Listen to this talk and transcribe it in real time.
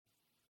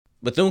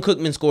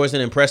Bethune-Cookman scores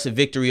an impressive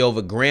victory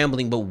over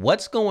Grambling, but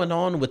what's going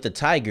on with the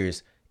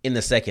Tigers in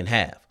the second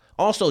half?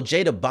 Also,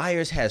 Jada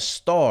Byers has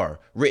star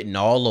written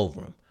all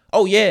over him.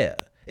 Oh yeah,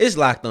 it's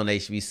Locked on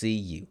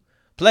HBCU.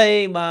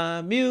 Play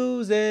my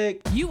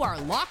music. You are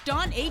Locked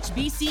on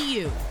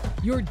HBCU,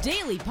 your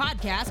daily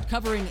podcast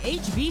covering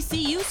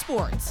HBCU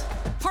sports.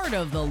 Part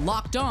of the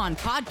Locked On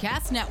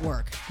Podcast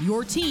Network,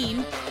 your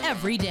team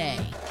every day.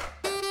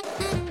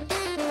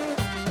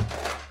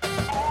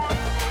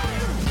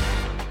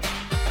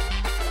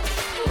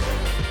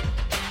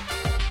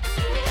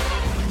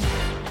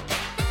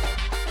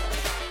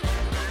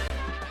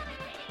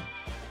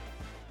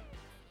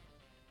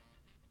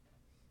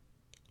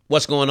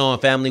 What's going on,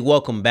 family?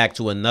 Welcome back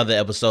to another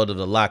episode of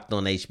the Locked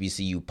on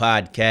HBCU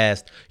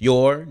podcast,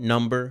 your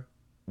number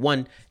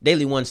one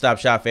daily one-stop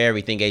shop for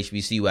everything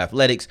HBCU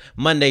athletics,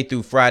 Monday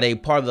through Friday,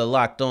 part of the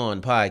Locked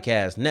On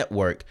Podcast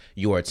Network,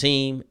 your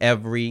team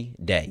every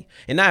day.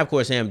 And I, of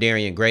course, am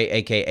Darian Gray,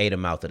 a.k.a. the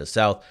Mouth of the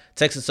South,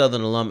 Texas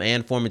Southern alum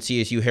and former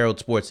TSU Herald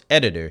Sports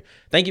editor.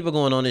 Thank you for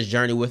going on this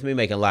journey with me,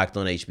 making Locked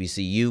on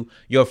HBCU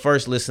your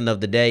first listen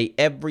of the day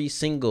every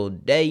single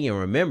day. And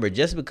remember,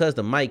 just because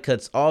the mic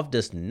cuts off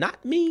does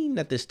not mean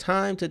that it's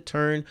time to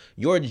turn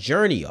your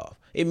journey off.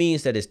 It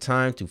means that it's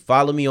time to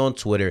follow me on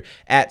Twitter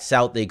at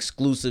South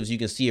Exclusives. You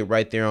can see it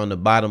right there on the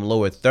bottom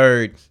lower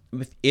third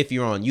if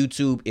you're on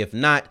YouTube. If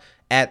not,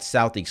 at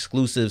South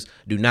Exclusives.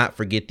 Do not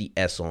forget the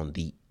S on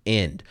the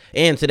end.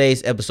 And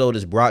today's episode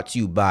is brought to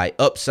you by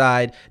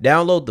Upside.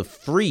 Download the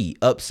free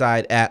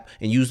Upside app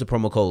and use the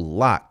promo code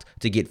LOCKED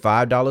to get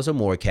 $5 or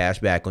more cash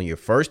back on your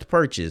first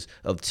purchase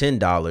of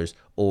 $10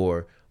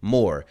 or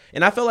more.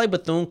 And I feel like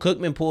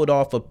Bethune-Cookman pulled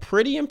off a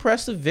pretty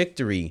impressive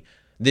victory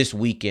this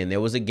weekend.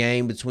 There was a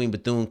game between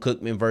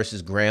Bethune-Cookman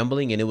versus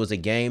Grambling, and it was a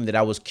game that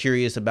I was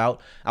curious about.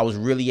 I was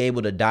really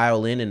able to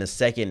dial in the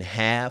second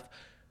half.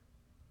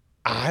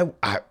 I'm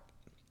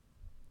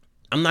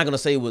not going to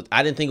say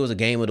I didn't think it was a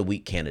game of the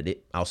week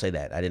candidate. I'll say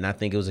that. I did not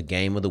think it was a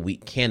game of the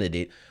week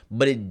candidate,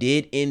 but it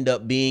did end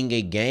up being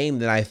a game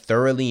that I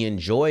thoroughly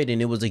enjoyed,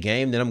 and it was a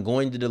game that I'm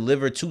going to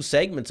deliver 2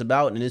 segments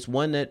about, and it's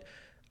one that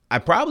I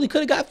probably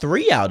could have got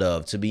 3 out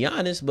of, to be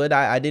honest, but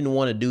I didn't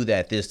want to do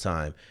that this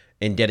time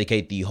and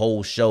dedicate the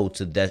whole show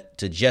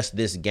to just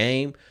this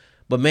game.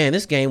 But man,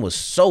 this game was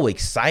so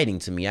exciting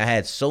to me. I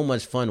had so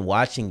much fun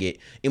watching it.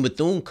 And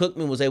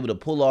Bethune-Cookman was able to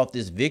pull off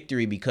this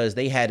victory because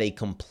they had a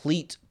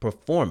complete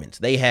performance.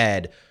 They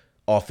had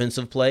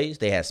offensive plays,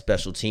 they had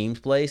special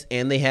teams plays,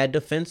 and they had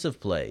defensive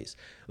plays.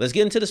 Let's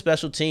get into the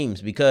special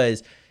teams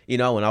because, you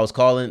know, when I was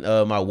calling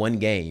my one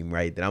game,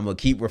 right, that I'm going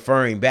to keep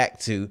referring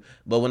back to,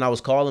 but when I was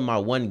calling my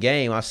one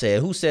game, I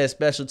said, who said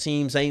special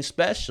teams ain't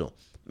special?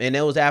 And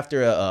that was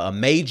after a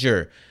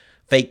major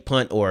fake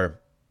punt or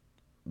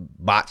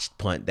botched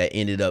punt that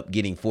ended up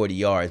getting 40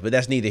 yards. But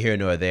that's neither here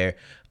nor there.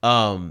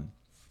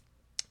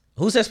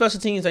 Who said special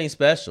teams ain't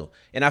special?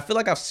 And I feel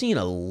like I've seen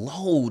a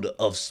load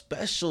of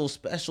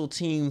special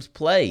teams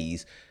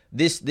plays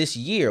this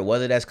year,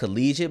 whether that's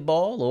collegiate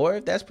ball or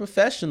if that's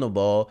professional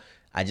ball.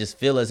 I just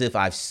feel as if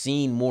I've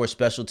seen more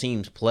special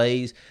teams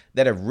plays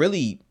that have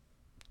really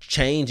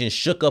changed and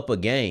shook up a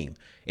game.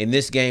 And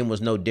this game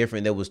was no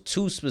different. There was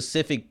 2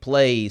 specific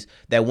plays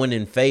that went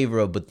in favor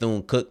of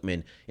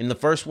Bethune-Cookman. And the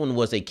first one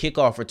was a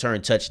kickoff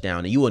return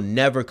touchdown. And you will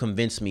never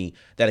convince me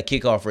that a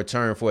kickoff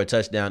return for a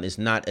touchdown is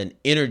not an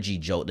energy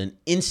jolt, an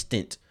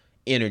instant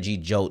energy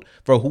jolt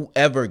for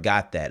whoever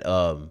got that.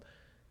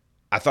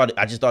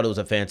 I just thought it was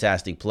a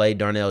fantastic play.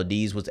 Darnell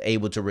Dees was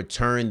able to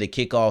return the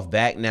kickoff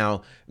back.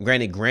 Now,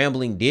 granted,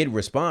 Grambling did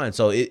respond.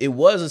 So it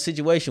was a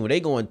situation where they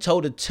going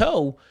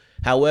toe-to-toe.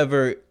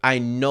 However, I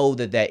know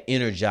that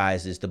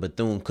energizes the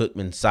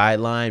Bethune-Cookman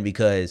sideline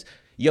because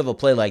you have a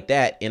play like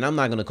that, and I'm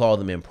not going to call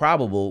them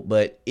improbable,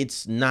 but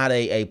it's not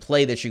a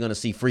play that you're going to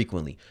see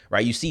frequently,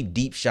 right? You see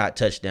deep shot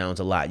touchdowns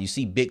a lot. You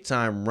see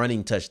big-time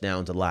running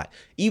touchdowns a lot.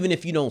 Even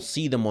if you don't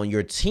see them on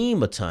your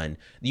team a ton,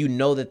 you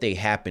know that they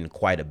happen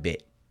quite a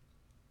bit.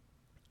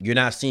 You're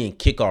not seeing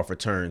kickoff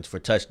returns for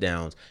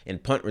touchdowns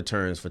and punt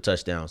returns for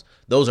touchdowns.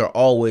 Those are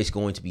always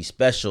going to be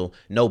special.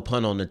 No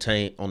pun on the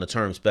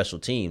term special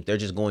teams. They're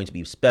just going to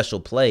be special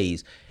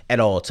plays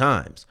at all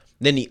times.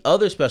 Then the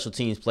other special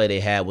teams play they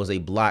had was a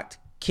blocked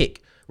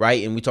kick,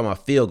 right? And we talking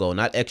about field goal,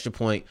 not extra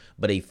point,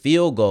 but a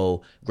field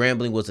goal.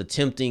 Grambling was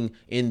attempting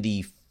in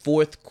the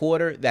fourth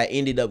quarter that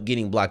ended up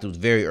getting blocked. It was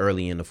very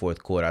early in the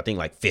fourth quarter. I think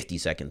like 50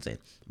 seconds in.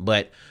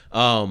 But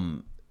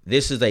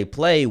this is a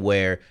play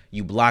where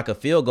you block a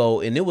field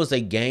goal, and it was a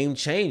game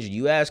changer.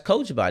 You ask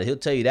Coach about it. He'll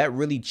tell you that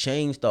really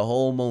changed the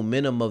whole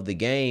momentum of the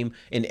game,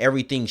 and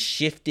everything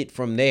shifted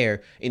from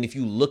there. And if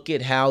you look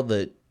at how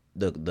the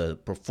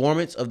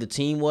performance of the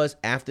team was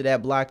after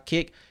that blocked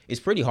kick, it's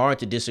pretty hard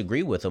to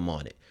disagree with them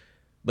on it.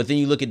 But then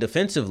you look at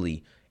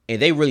defensively,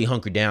 and they really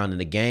hunkered down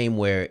in a game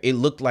where it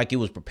looked like it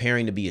was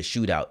preparing to be a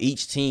shootout.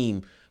 Each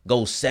team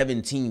goes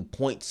 17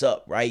 points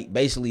up, right?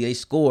 Basically, they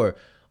score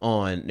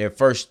on their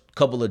first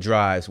couple of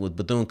drives with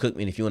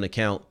Bethune-Cookman. If you want to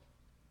count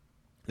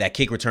that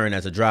kick return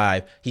as a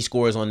drive, he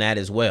scores on that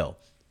as well.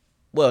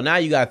 Well, now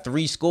you got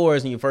 3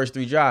 scores in your first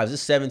 3 drives.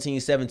 It's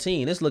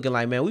 17-17. It's looking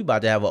like, man, we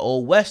about to have an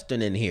old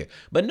Western in here.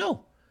 But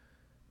no,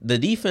 the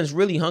defense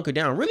really hunkered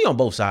down, really on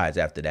both sides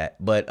after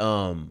that. But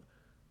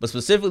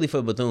specifically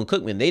for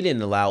Bethune-Cookman, they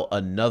didn't allow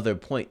another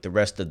point the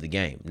rest of the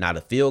game. Not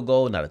a field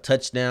goal, not a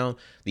touchdown.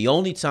 The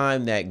only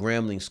time that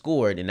Grambling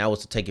scored, and that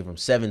was to take it from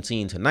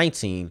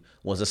 17-19,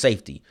 was a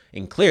safety.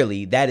 And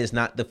clearly, that is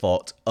not the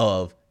fault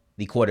of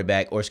the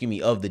quarterback, or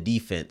of the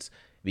defense,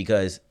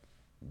 because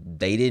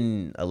they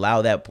didn't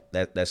allow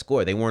that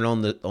score. They weren't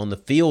on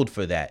the field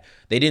for that.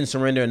 They didn't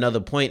surrender another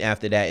point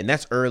after that, and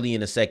that's early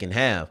in the second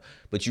half.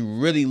 But you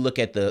really look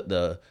at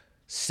the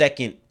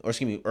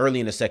early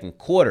in the second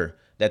quarter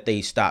that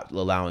they stopped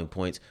allowing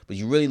points. But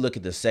you really look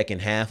at the second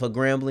half of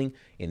Grambling,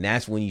 and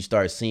that's when you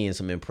start seeing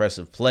some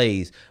impressive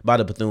plays by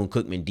the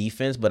Bethune-Cookman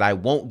defense. But I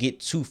won't get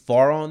too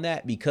far on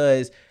that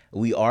because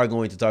we are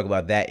going to talk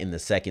about that in the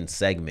second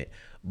segment.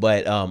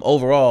 But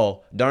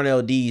overall,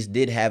 Darnell Dees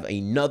did have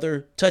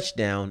another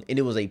touchdown, and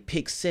it was a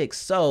pick 6.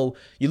 So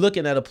you're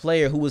looking at a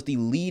player who was the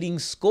leading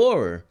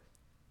scorer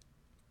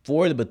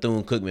for the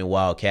Bethune-Cookman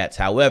Wildcats.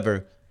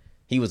 However,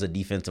 he was a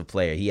defensive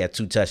player. He had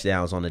 2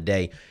 touchdowns on the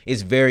day.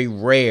 It's very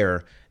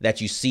rare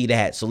that you see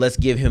that. So let's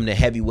give him the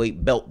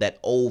heavyweight belt, that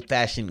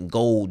old-fashioned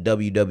gold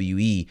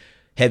WWE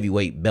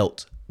heavyweight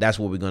belt. That's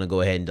what we're going to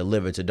go ahead and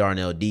deliver to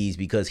Darnell Dees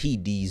because he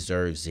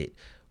deserves it.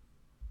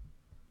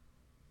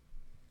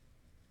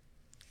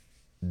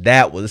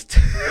 That was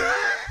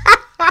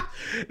that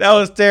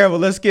was terrible.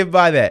 Let's skip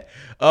by that.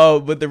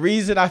 But the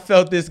reason I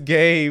felt this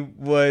game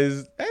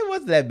was it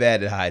wasn't that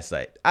bad in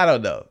hindsight. I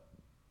don't know.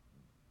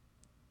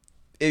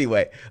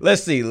 Anyway,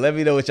 let's see. Let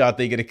me know what y'all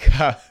think in the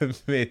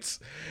comments.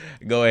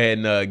 Go ahead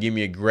and give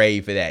me a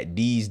grade for that.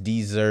 D's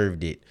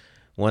deserved it.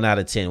 1 out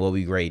of 10. What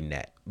we grading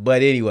that?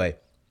 But anyway,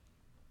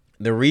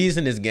 the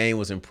reason this game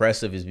was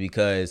impressive is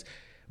because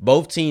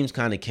both teams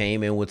kind of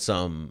came in with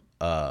some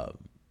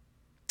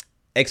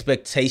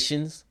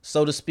expectations,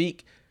 so to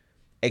speak,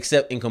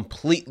 except in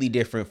completely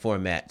different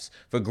formats.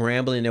 For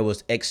Grambling, there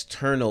was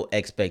external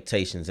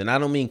expectations. And I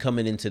don't mean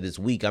coming into this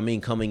week. I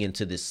mean coming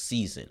into this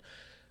season.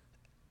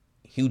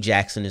 Hugh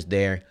Jackson is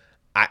there.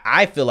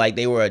 I feel like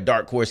they were a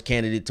dark horse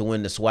candidate to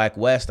win the SWAC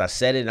West. I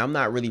said it. I'm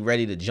not really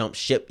ready to jump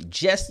ship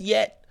just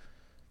yet.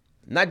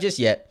 Not just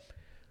yet.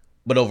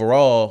 But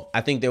overall,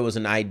 I think there was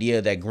an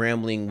idea that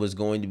Grambling was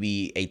going to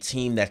be a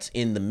team that's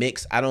in the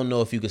mix. I don't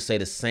know if you could say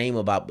the same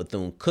about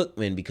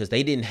Bethune-Cookman because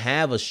they didn't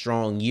have a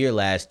strong year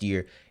last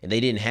year, and they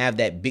didn't have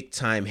that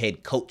big-time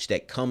head coach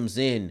that comes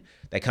in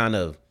that kind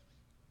of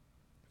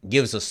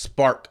gives a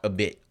spark a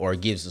bit or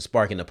gives a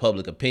spark in the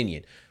public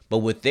opinion. But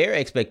with their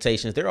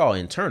expectations, they're all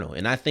internal,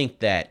 and I think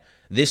that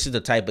this is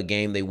the type of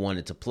game they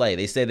wanted to play.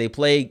 They said they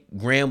played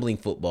Grambling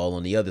football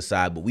on the other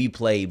side, but we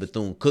played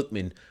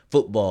Bethune-Cookman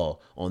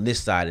football on this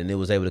side, and it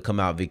was able to come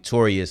out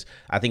victorious.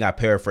 I think I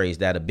paraphrased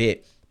that a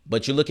bit.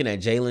 But you're looking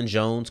at Jalen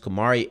Jones,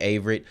 Kamari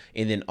Averett,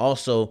 and then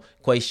also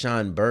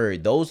Quayshawn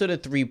Bird. Those are the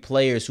 3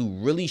 players who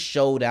really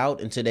showed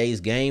out in today's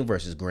game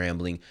versus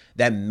Grambling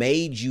that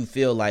made you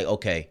feel like,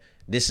 okay,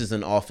 this is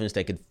an offense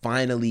that could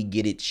finally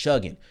get it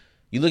chugging.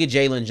 You look at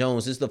Jalen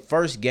Jones, this is the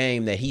first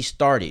game that he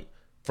started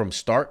from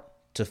start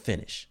to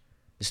finish.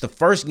 It's the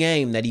first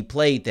game that he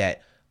played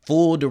that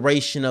full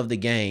duration of the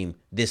game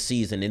this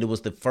season, and it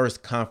was the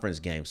first conference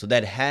game. So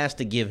that has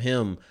to give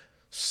him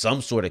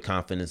some sort of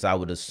confidence, I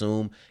would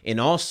assume. And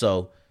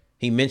also,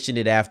 he mentioned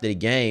it after the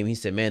game. He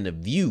said, man, the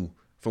view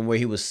from where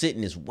he was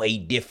sitting is way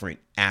different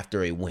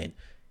after a win.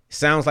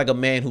 Sounds like a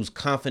man whose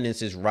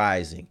confidence is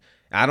rising.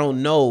 I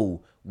don't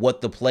know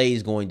what the play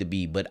is going to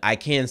be, but I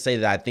can say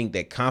that I think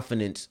that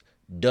confidence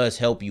does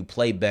help you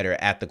play better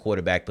at the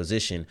quarterback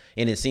position.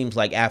 And it seems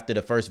like after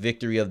the first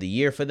victory of the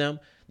year for them,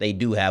 they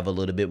do have a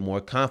little bit more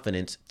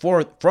confidence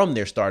from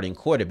their starting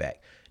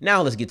quarterback.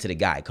 Now let's get to the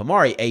guy,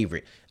 Kamari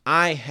Averett.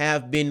 I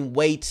have been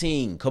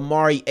waiting.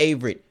 Kamari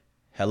Averett,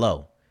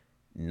 hello.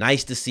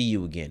 Nice to see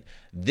you again.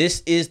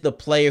 This is the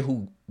player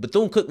who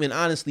Bethune-Cookman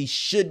honestly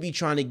should be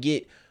trying to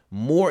get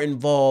more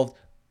involved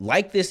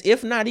like this,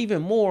 if not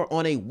even more,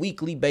 on a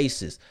weekly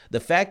basis. The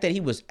fact that he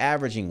was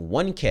averaging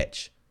 1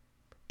 catch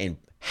and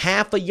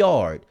half a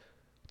yard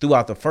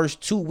throughout the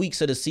first 2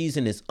 weeks of the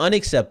season is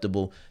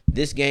unacceptable.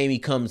 This game, he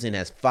comes in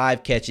as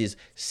 5 catches,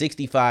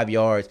 65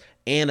 yards,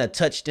 and a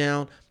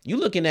touchdown. You're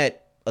looking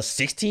at a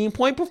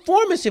 16-point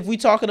performance if we're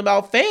talking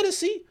about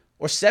fantasy,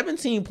 or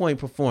 17-point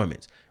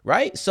performance,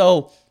 right?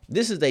 So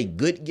this is a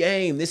good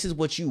game. This is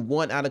what you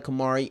want out of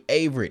Kamari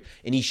Averett,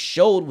 and he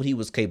showed what he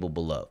was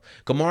capable of.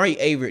 Kamari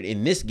Averett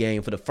in this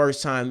game for the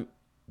first time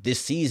this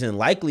season,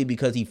 likely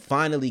because he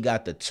finally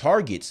got the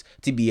targets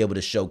to be able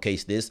to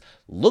showcase this,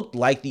 looked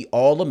like the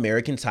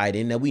all-American tight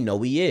end that we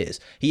know he is.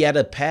 He had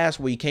a pass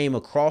where he came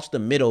across the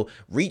middle,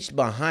 reached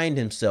behind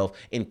himself,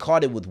 and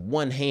caught it with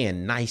one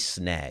hand. Nice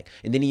snag.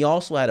 And then he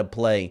also had a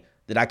play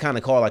that I kind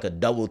of call like a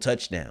double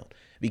touchdown,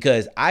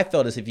 because I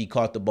felt as if he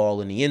caught the ball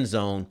in the end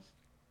zone.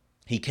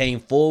 He came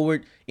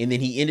forward, and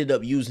then he ended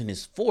up using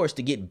his force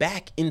to get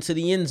back into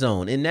the end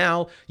zone. And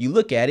now you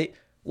look at it,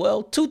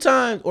 Well, 2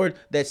 times, or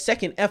that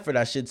second effort,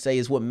 I should say,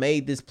 is what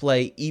made this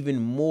play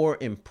even more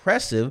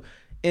impressive.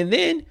 And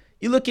then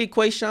you look at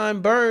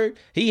Quayshawn Bird,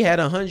 he had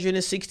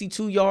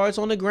 162 yards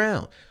on the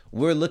ground.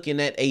 We're looking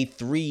at a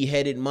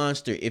 3-headed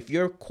monster. If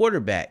your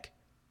quarterback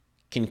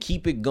can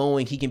keep it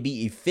going, he can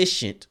be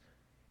efficient,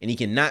 and he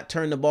cannot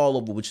turn the ball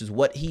over, which is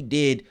what he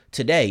did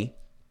today.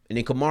 And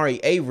then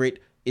Kamari Averett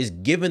is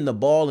given the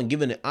ball and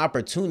given the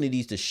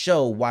opportunities to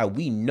show why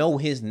we know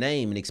his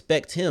name and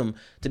expect him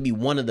to be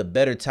one of the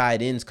better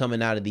tight ends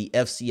coming out of the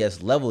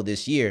FCS level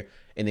this year.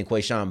 And then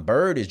Quayshawn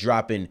Bird is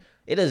dropping,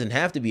 it doesn't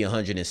have to be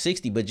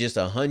 160, but just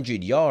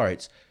 100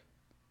 yards.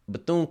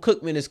 Bethune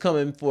Cookman is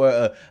coming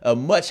for a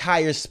much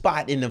higher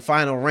spot in the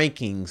final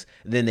rankings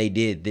than they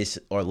did this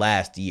or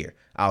last year.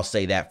 I'll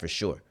say that for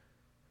sure.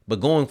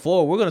 But going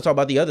forward, we're going to talk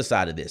about the other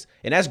side of this,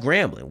 and that's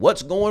Grambling.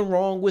 What's going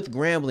wrong with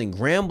Grambling?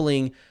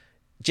 Grambling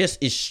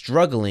just is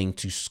struggling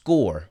to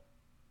score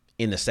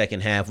in the second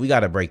half. We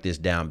got to break this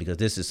down, because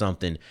this is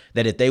something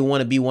that if they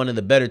want to be one of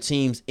the better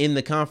teams in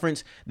the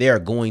conference, they are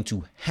going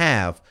to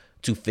have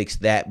to fix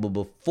that. But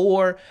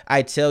before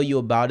I tell you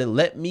about it,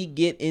 let me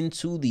get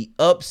into the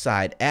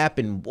Upside app.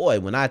 And boy,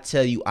 when I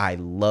tell you I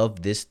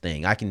love this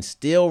thing, I can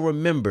still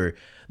remember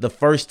the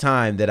first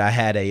time that I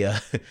had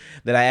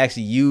that I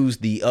actually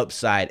used the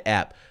Upside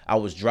app. I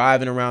was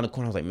driving around the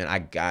corner. I was like, man, I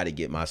got to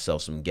get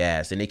myself some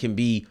gas. And it can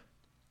be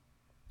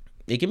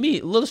a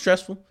little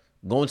stressful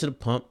going to the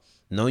pump,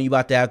 knowing you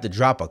about to have to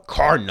drop a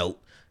car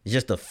note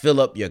just to fill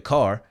up your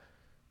car.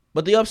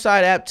 But the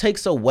Upside app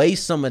takes away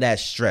some of that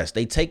stress.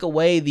 They take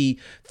away the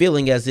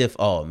feeling as if,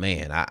 oh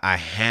man, I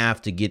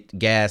have to get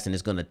gas and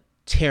it's going to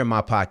tear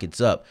my pockets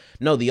up.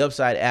 No, the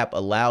Upside app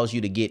allows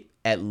you to get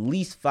at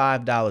least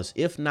 $5,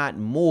 if not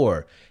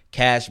more,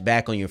 cash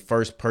back on your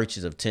first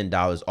purchase of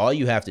 $10. All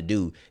you have to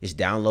do is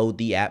download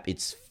the app.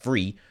 It's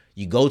free.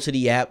 You go to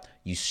the app,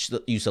 you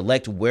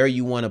select where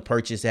you want to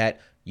purchase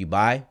at, you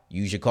buy,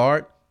 use your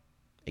card,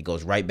 it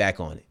goes right back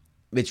on it.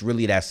 It's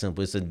really that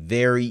simple. It's a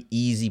very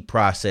easy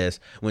process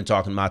when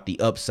talking about the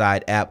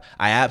Upside app.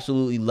 I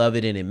absolutely love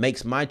it, and it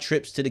makes my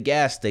trips to the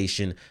gas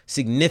station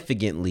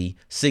significantly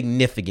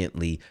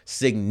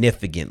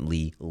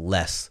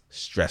less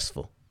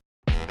stressful.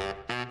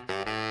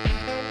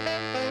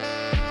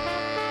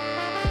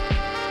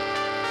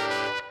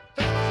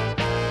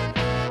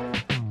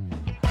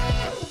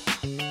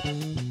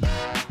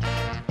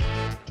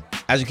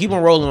 As we keep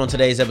on rolling on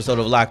today's episode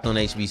of Locked On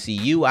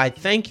HBCU, I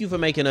thank you for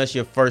making us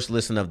your first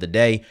listen of the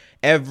day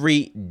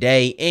every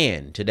day.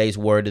 And today's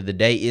word of the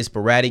day is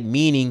sporadic,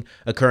 meaning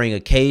occurring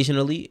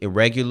occasionally,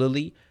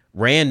 irregularly,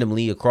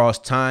 randomly across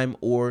time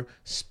or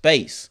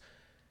space.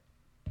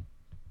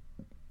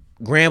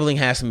 Grambling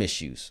has some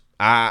issues.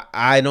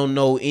 I don't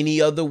know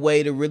any other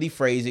way to really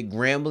phrase it.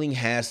 Grambling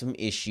has some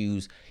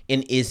issues,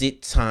 and is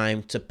it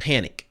time to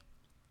panic?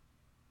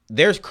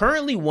 There's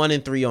currently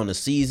 1-3 on the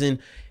season.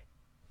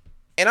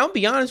 And I'll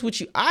be honest with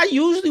you, I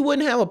usually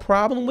wouldn't have a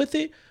problem with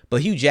it,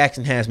 but Hugh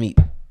Jackson has me.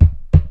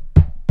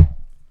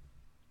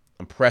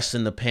 I'm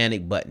pressing the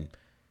panic button.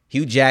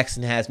 Hugh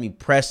Jackson has me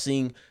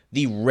pressing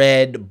the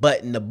red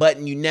button, the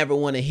button you never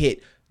want to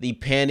hit, the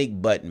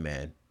panic button,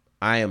 man.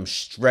 I am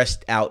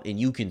stressed out, and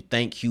you can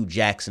thank Hugh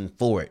Jackson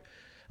for it.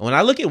 And when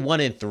I look at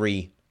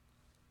 1-3,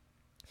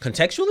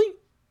 contextually,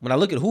 when I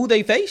look at who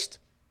they faced,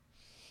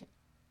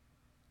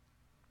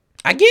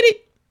 I get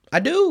it. I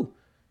do.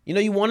 You know,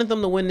 you wanted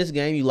them to win this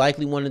game. You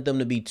likely wanted them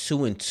to be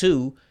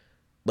 2-2,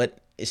 but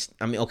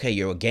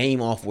you're a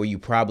game off where you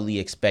probably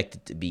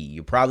expected to be.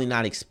 You're probably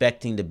not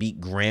expecting to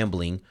beat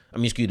to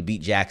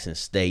beat Jackson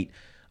State.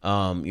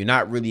 You're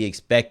not really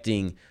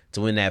expecting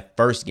to win that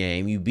first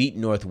game. You beat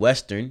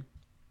Northwestern.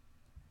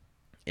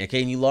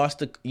 Okay, and you lost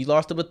to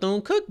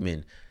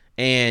Bethune-Cookman.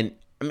 And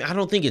I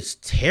don't think it's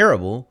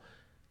terrible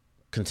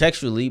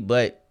contextually,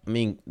 but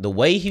the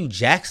way Hugh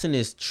Jackson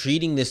is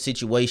treating this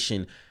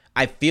situation,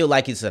 I feel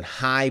like it's a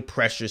high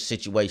pressure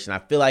situation. I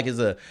feel like it's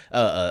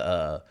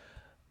a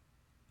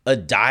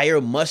dire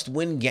must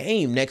win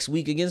game next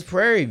week against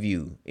Prairie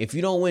View. If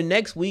you don't win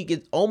next week,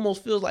 it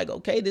almost feels like,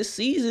 okay, this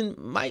season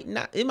might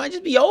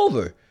just be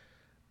over.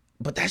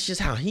 But that's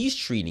just how he's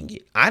treating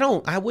it.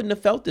 I wouldn't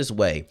have felt this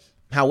way.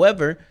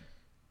 However,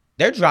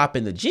 they're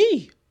dropping the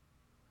G.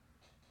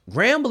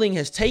 Grambling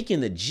has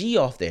taken the G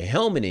off their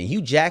helmet, and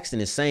Hugh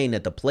Jackson is saying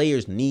that the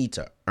players need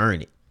to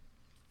earn it.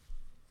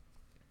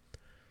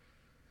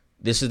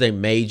 This is a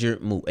major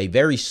move, a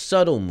very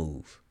subtle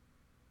move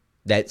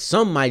that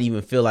some might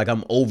even feel like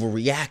I'm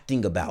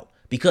overreacting about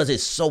because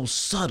it's so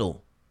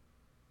subtle.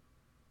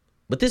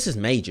 But this is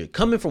major.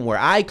 Coming from where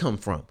I come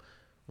from,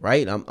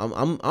 right?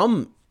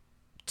 I'm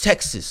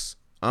Texas.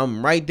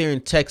 I'm right there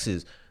in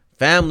Texas,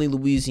 family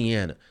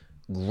Louisiana.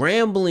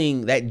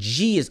 Grambling, that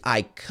G is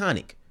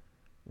iconic,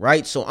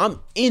 right? So I'm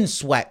in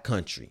SWAC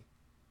country.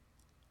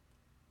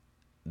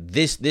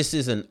 This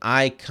is an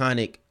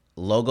iconic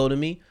logo to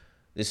me.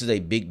 This is a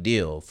big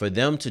deal for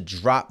them to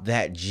drop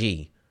that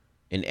G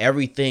and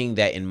everything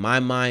that in my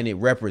mind it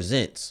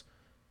represents.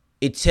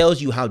 It tells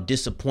you how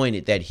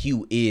disappointed that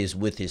Hugh is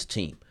with his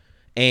team.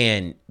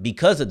 And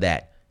because of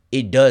that,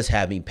 it does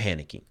have me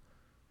panicking.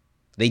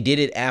 They did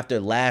it after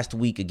last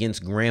week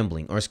against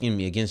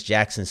against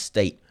Jackson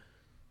State.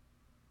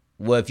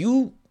 Well, if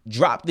you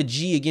dropped the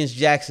G against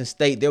Jackson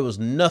State, there was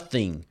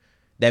nothing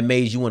that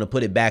made you want to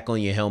put it back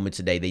on your helmet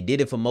today. They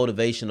did it for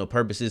motivational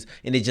purposes,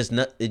 and it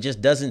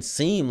just doesn't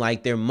seem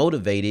like they're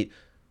motivated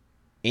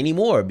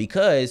anymore,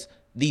 because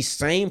the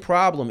same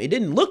problem, it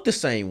didn't look the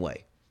same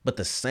way, but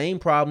the same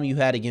problem you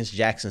had against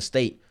Jackson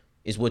State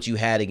is what you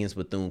had against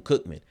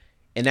Bethune-Cookman,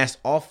 and that's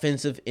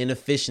offensive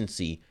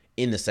inefficiency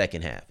in the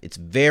second half. It's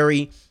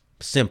very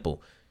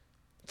simple.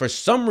 For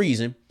some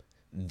reason,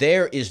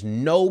 there is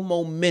no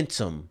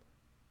momentum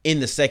in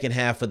the second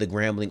half of the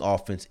Grambling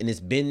offense, and it's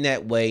been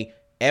that way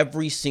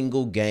every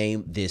single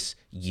game this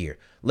year.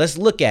 Let's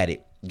look at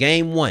it.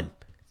 Game 1,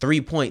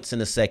 3 points in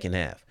the second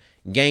half.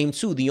 Game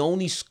 2, the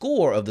only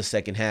score of the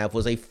second half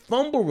was a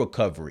fumble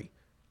recovery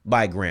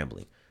by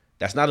Grambling.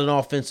 That's not an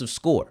offensive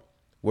score.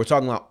 We're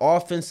talking about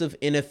offensive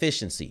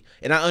inefficiency.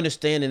 And I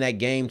understand in that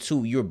game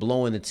 2, you're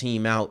blowing the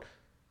team out,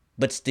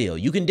 but still,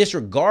 you can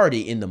disregard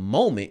it in the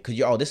moment because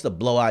this is a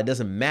blowout. It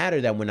doesn't matter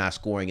that we're not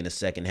scoring in the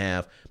second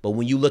half. But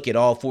when you look at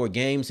all 4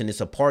 games and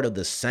it's a part of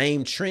the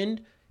same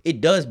trend, it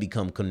does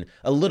become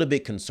a little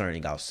bit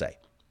concerning, I'll say.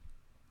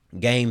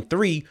 Game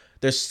 3,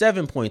 there's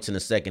 7 points in the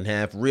second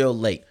half real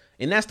late.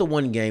 And that's the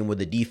one game where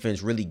the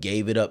defense really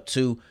gave it up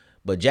too.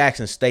 But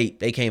Jackson State,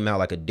 they came out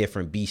like a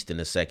different beast in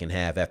the second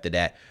half after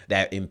that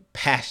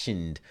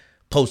impassioned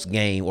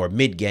post-game or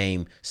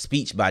mid-game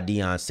speech by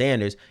Deion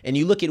Sanders. And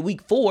you look at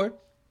week 4,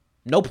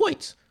 no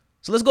points.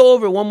 So let's go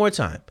over it one more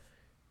time.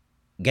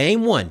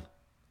 Game 1,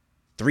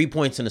 3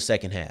 points in the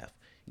second half.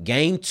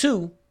 Game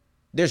 2,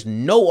 there's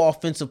no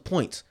offensive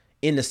points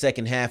in the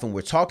second half, and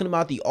we're talking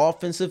about the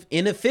offensive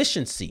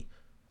inefficiency.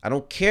 I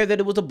don't care that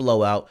it was a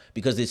blowout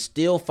because it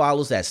still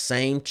follows that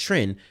same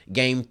trend.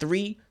 Game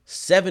 3,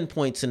 7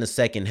 points in the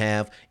second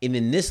half, and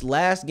in this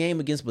last game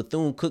against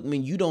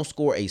Bethune-Cookman, you don't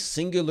score a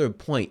singular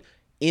point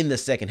in the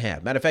second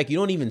half. Matter of fact, you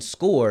don't even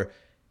score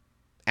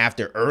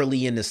after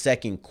early in the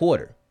second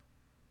quarter.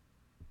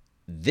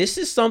 This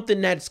is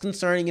something that's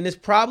concerning, and it's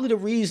probably the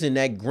reason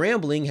that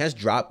Grambling has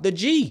dropped the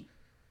G.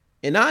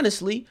 And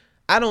honestly,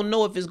 I don't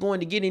know if it's going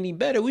to get any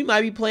better. We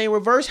might be playing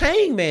reverse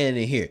hangman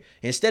in here.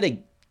 Instead of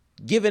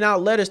giving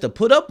out letters to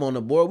put up on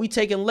the board, we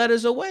taking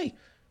letters away.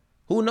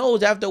 Who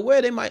knows? After a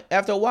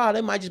while,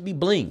 they might just be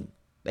bling.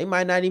 They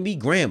might not even be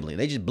Grambling.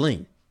 They just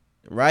bling,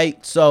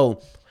 right?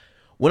 So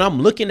when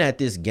I'm looking at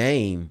this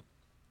game,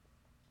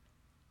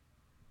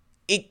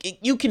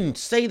 you can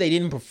say they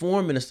didn't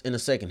perform in the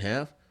second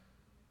half,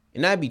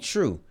 and that'd be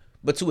true.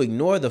 But to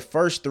ignore the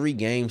first 3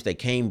 games that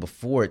came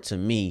before it, to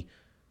me,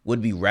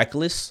 would be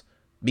reckless,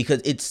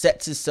 because it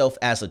sets itself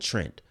as a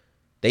trend.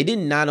 They did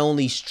not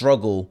only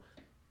struggle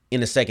in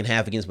the second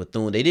half against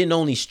Bethune, they didn't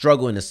only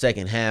struggle in the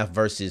second half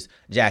versus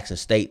Jackson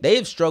State. They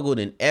have struggled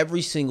in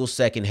every single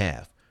second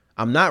half.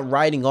 I'm not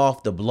writing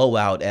off the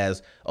blowout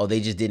as,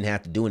 they just didn't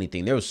have to do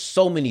anything. There was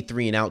so many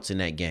 3 and outs in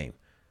that game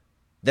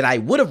that I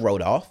would have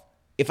wrote off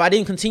if I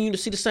didn't continue to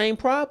see the same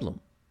problem.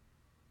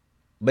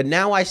 But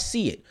now I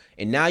see it.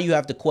 And now you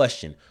have to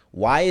question,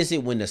 why is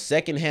it when the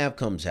second half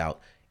comes out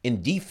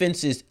and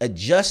defenses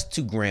adjust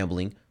to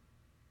Grambling,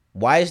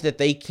 why is that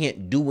they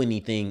can't do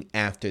anything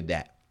after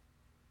that?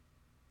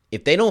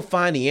 If they don't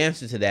find the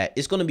answer to that,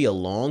 it's going to be a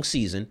long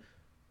season,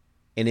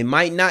 and it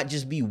might not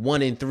just be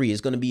 1-3.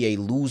 It's going to be a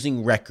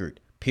losing record,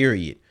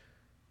 period.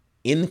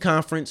 In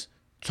conference,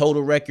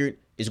 total record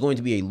is going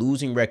to be a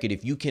losing record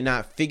if you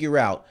cannot figure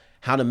out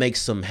how to make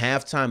some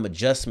halftime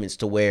adjustments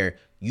to where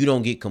you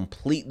don't get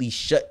completely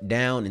shut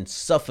down and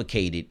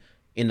suffocated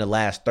in the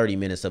last 30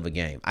 minutes of a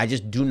game. I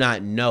just do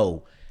not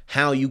know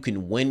how you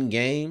can win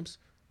games.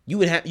 You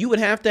would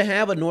have to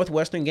have a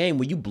Northwestern game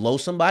where you blow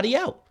somebody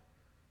out.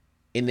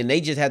 And then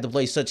they just have to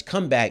play such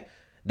comeback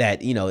that,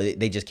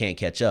 they just can't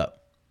catch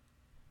up.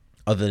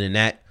 Other than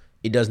that,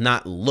 it does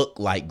not look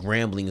like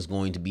Grambling is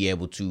going to be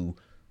able to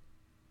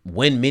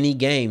win many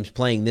games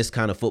playing this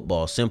kind of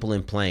football, simple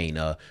and plain.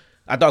 I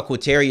thought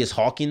Quaterius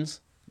Hawkins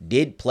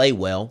did play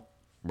well,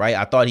 right?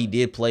 I thought he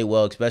did play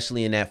well,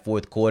 especially in that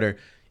fourth quarter.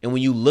 And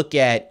when you look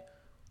at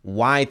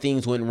why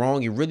things went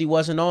wrong, it really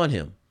wasn't on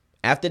him.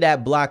 After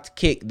that blocked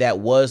kick, that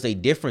was a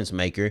difference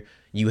maker.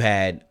 You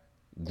had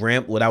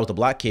that was the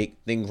block kick.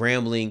 Then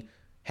Grambling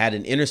had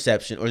an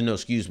interception,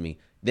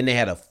 Then they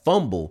had a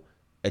fumble,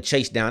 a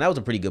chase down. That was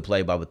a pretty good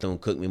play by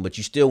Bethune-Cookman, but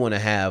you still want to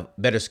have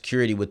better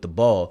security with the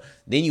ball.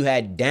 Then you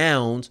had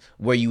downs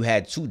where you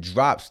had 2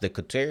 drops that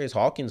Quaterius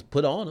Hawkins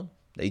put on them.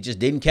 They just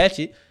didn't catch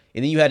it.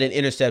 And then you had an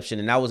interception,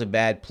 and that was a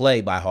bad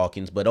play by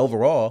Hawkins. But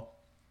overall,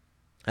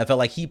 I felt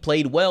like he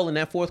played well in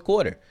that fourth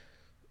quarter.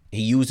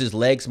 He used his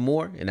legs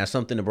more, and that's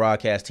something the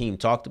broadcast team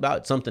talked about.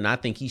 It's something I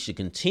think he should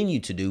continue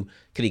to do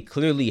because he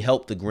clearly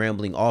helped the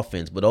Grambling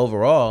offense. But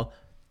overall,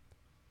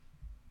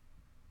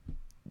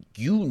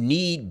 you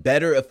need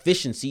better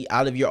efficiency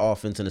out of your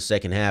offense in the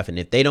second half. And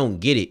if they don't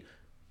get it,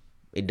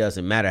 it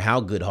doesn't matter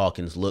how good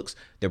Hawkins looks.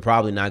 They're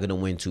probably not going to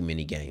win too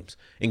many games.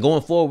 And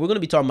going forward, we're going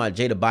to be talking about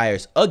Jada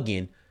Byers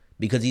again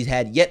because he's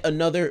had yet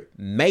another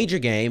major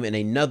game and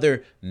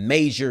another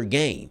major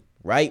game,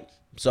 right?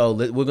 So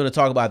we're going to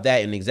talk about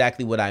that and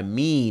exactly what I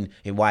mean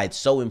and why it's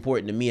so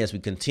important to me as we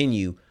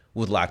continue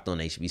with Locked On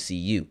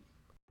HBCU.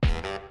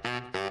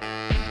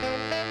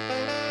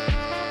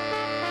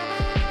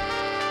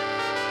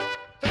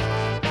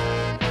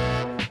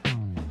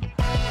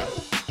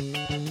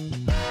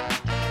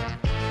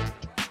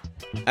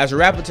 As a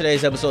wrap up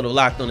today's episode of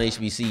Locked On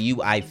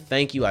HBCU, I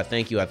thank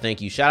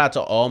you. Shout out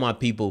to all my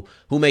people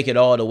who make it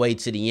all the way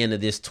to the end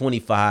of this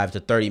 25 to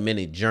 30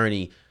 minute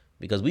journey,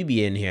 because we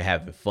be in here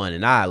having fun,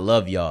 and I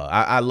love y'all.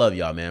 I love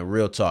y'all, man.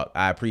 Real talk.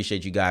 I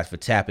appreciate you guys for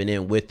tapping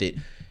in with it.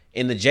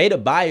 And the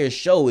Jada Byers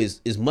show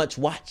is must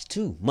watch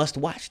too.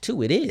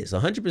 It is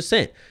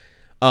 100%.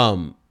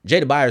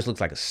 Jada Byers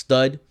looks like a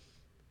stud.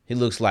 He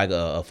looks like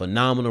a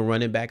phenomenal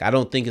running back. I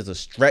don't think it's a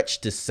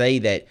stretch to say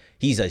that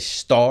he's a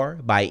star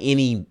by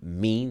any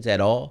means at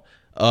all.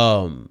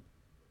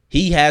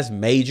 He has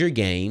major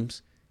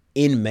games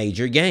in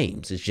major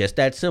games. It's just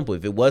that simple.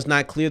 If it was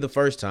not clear the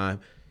first time,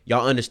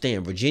 y'all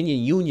understand. Virginia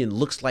Union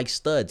looks like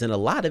studs, and a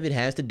lot of it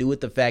has to do with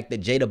the fact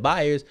that Jada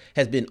Byers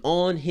has been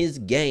on his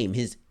game,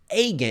 his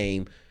A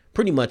game,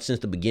 pretty much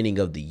since the beginning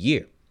of the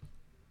year.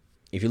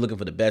 If you're looking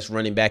for the best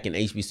running back in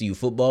HBCU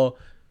football,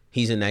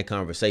 he's in that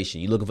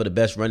conversation. You're looking for the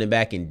best running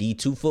back in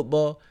D2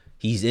 football,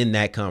 he's in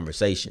that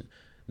conversation.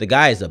 The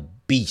guy is a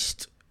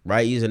beast,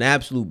 right? He's an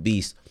absolute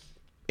beast.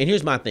 And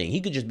here's my thing.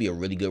 He could just be a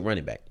really good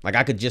running back. Like,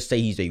 I could just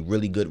say he's a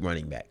really good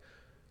running back.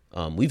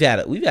 We've had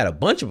a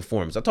bunch of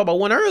performances. I talked about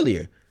one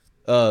earlier.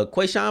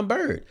 Quayshawn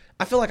Bird.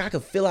 I feel like I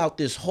could fill out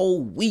this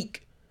whole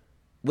week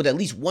with at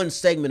least one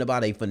segment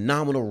about a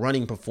phenomenal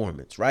running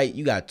performance, right?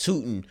 You got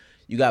Tootin,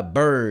 you got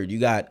Bird, you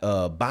got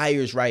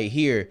Byers right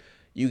here.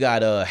 You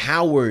got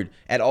Howard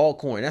at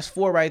Alcorn. That's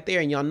 4 right there.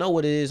 And y'all know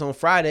what it is on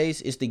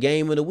Fridays. It's the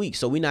game of the week.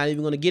 So we're not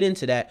even going to get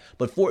into that.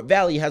 But Fort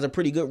Valley has a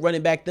pretty good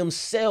running back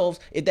themselves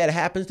if that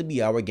happens to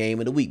be our game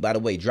of the week. By the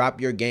way,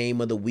 drop your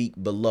game of the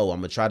week below.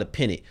 I'm going to try to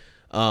pin it.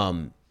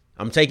 I'm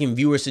taking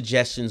viewer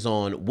suggestions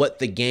on what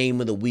the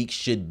game of the week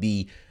should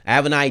be. I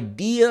have an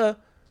idea,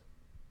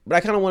 but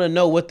I kind of want to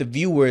know what the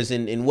viewers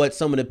and what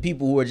some of the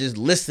people who are just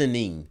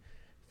listening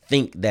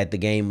think that the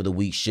game of the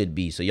week should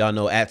be. So y'all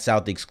know at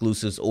South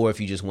Exclusives, or if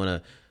you just want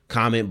to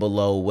comment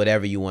below,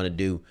 whatever you want to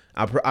do.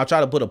 I'll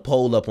try to put a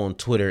poll up on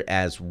Twitter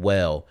as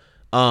well.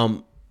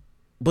 But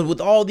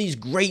with all these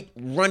great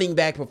running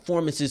back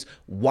performances,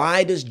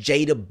 why does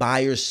Jada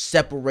Byers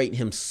separate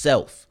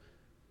himself?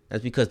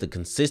 That's because the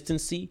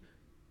consistency,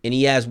 and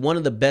he has one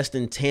of the best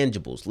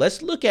intangibles.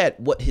 Let's look at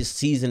what his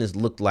season has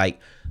looked like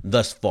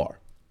thus far.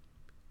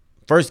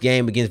 First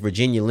game against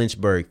Virginia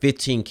Lynchburg,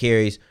 15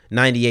 carries,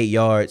 98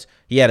 yards.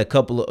 He had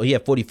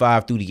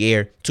 45 through the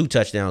air, 2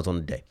 touchdowns on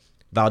the day.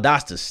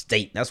 Valdosta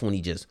State, that's when he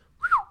just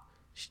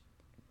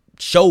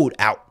showed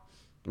out,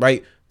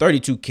 right?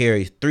 32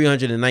 carries,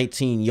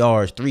 319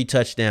 yards, 3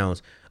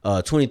 touchdowns,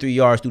 23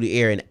 yards through the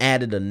air, and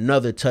added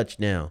another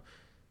touchdown.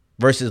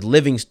 Versus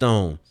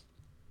Livingstone,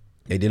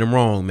 they did him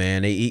wrong,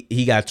 man.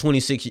 He got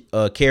 26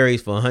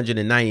 carries for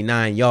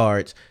 199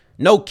 yards.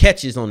 No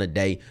catches on the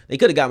day. They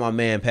could have got my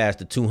man past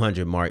the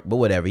 200 mark, but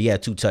whatever. He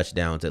had 2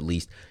 touchdowns at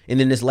least.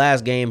 And in this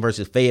last game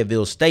versus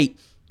Fayetteville State,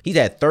 he's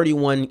had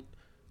 31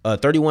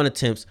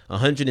 attempts,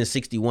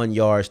 161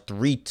 yards,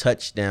 3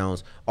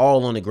 touchdowns,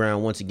 all on the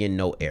ground. Once again,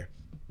 no air.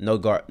 No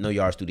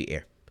yards through the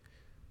air.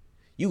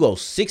 You go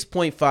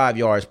 6.5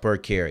 yards per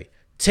carry,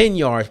 10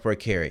 yards per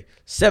carry,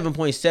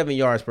 7.7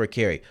 yards per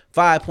carry,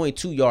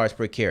 5.2 yards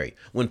per carry.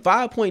 When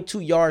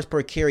 5.2 yards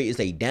per carry is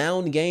a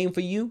down game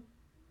for you,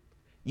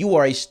 you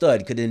are a stud,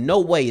 because in no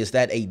way is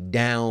that a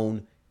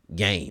down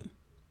game.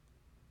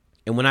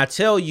 And when I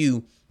tell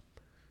you,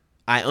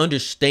 I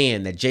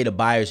understand that Jada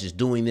Byers is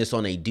doing this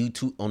on a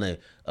D2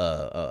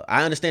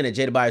 I understand that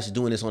Jada Byers is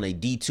doing this on a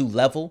D2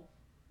 level,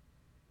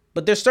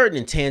 but there's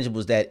certain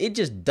intangibles that it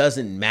just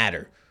doesn't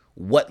matter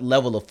what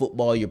level of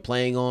football you're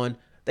playing on,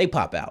 they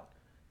pop out.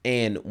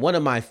 And one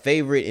of my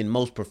favorite and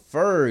most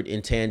preferred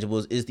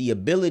intangibles is the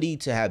ability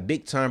to have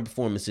big time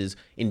performances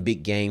in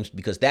big games,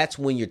 because that's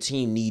when your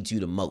team needs you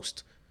the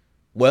most.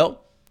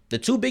 Well, the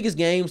 2 biggest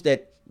games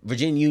that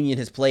Virginia Union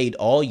has played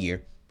all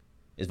year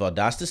is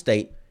Valdosta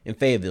State and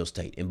Fayetteville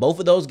State. In both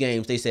of those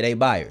games, they said, hey,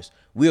 Byers,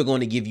 we are going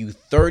to give you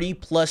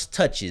 30-plus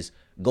touches.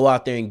 Go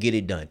out there and get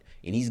it done.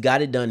 And he's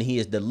got it done. He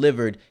has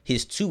delivered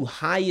his 2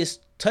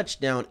 highest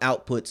touchdown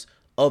outputs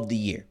of the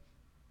year.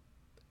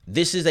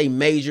 This is a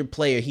major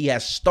player. He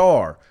has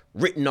star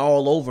written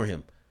all over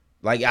him.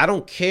 Like, I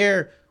don't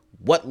care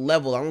what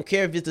level. I don't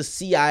care if it's the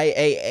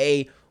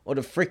CIAA or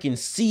the freaking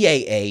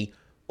CAA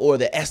or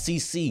the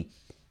SEC.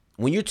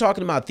 When you're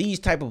talking about these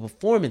type of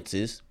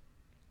performances,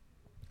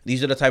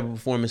 these are the type of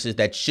performances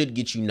that should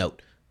get you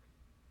note.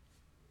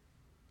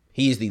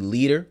 He is the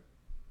leader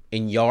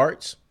in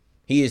yards.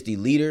 He is the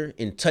leader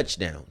in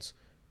touchdowns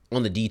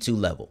on the D2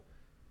 level.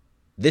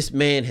 This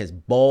man has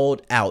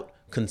balled out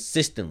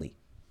consistently,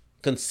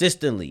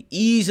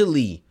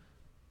 easily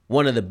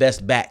one of the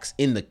best backs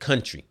in the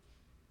country.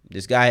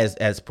 This guy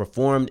has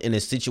performed in a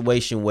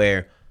situation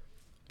where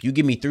You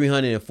give me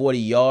 340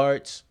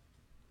 yards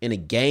in a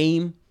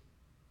game,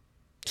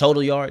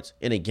 total yards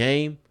in a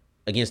game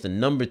against the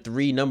number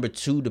 3, number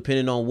 2,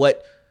 depending on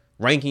what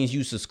rankings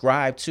you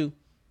subscribe to,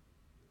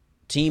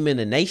 team in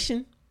the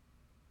nation.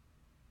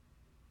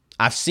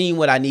 I've seen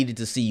what I needed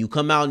to see. You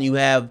come out and you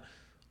have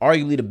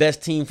arguably the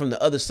best team from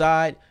the other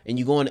side, and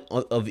you go on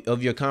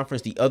of your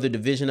conference, the other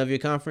division of your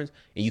conference,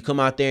 and you come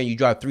out there and you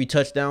drop 3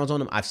 touchdowns on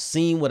them. I've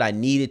seen what I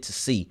needed to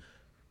see.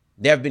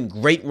 There have been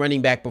great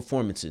running back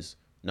performances.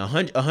 Now,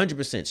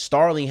 100%.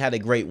 Starling had a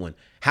great one.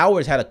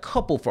 Howard's had a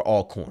couple for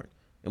Alcorn,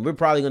 and we're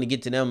probably going to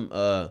get to them.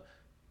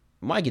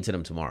 Might get to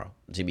them tomorrow,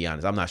 to be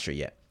honest. I'm not sure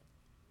yet.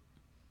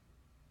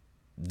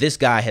 This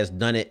guy has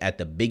done it at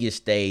the biggest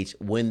stage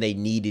when they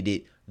needed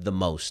it the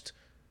most.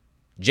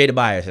 Jada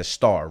Byers has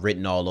star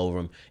written all over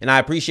him. And I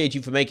appreciate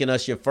you for making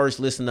us your first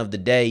listen of the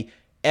day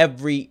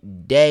every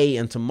day.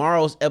 And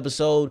tomorrow's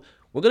episode,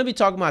 we're going to be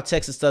talking about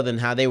Texas Southern,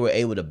 how they were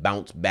able to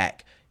bounce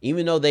back.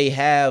 Even though they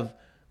have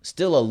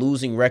still a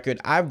losing record,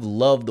 I've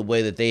loved the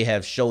way that they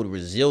have showed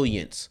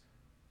resilience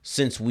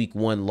since week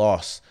 1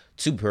 loss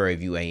to Prairie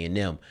View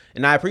A&M.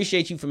 And I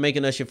appreciate you for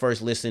making us your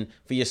first listen.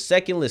 For your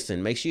second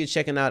listen, make sure you're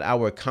checking out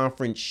our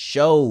conference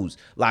shows.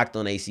 Locked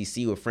on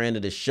ACC with friend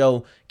of the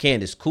show,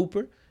 Candace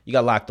Cooper. You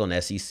got Locked on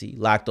SEC,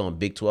 Locked on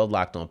Big 12,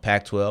 Locked on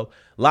Pac-12,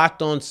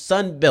 Locked on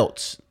Sun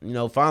Belts. You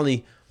know,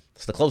 finally,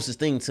 it's the closest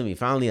thing to me.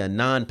 Finally, a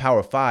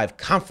non-Power 5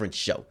 conference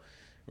show,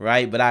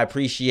 right? But I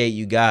appreciate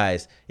you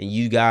guys, and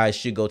you guys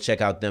should go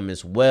check out them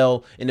as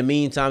well. In the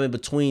meantime, in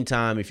between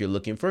time, if you're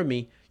looking for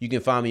me, you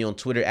can find me on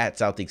Twitter at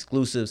South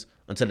Exclusives.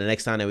 Until the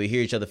next time that we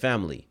hear each other,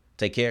 family,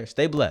 take care,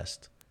 stay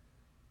blessed.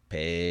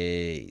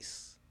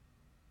 Peace.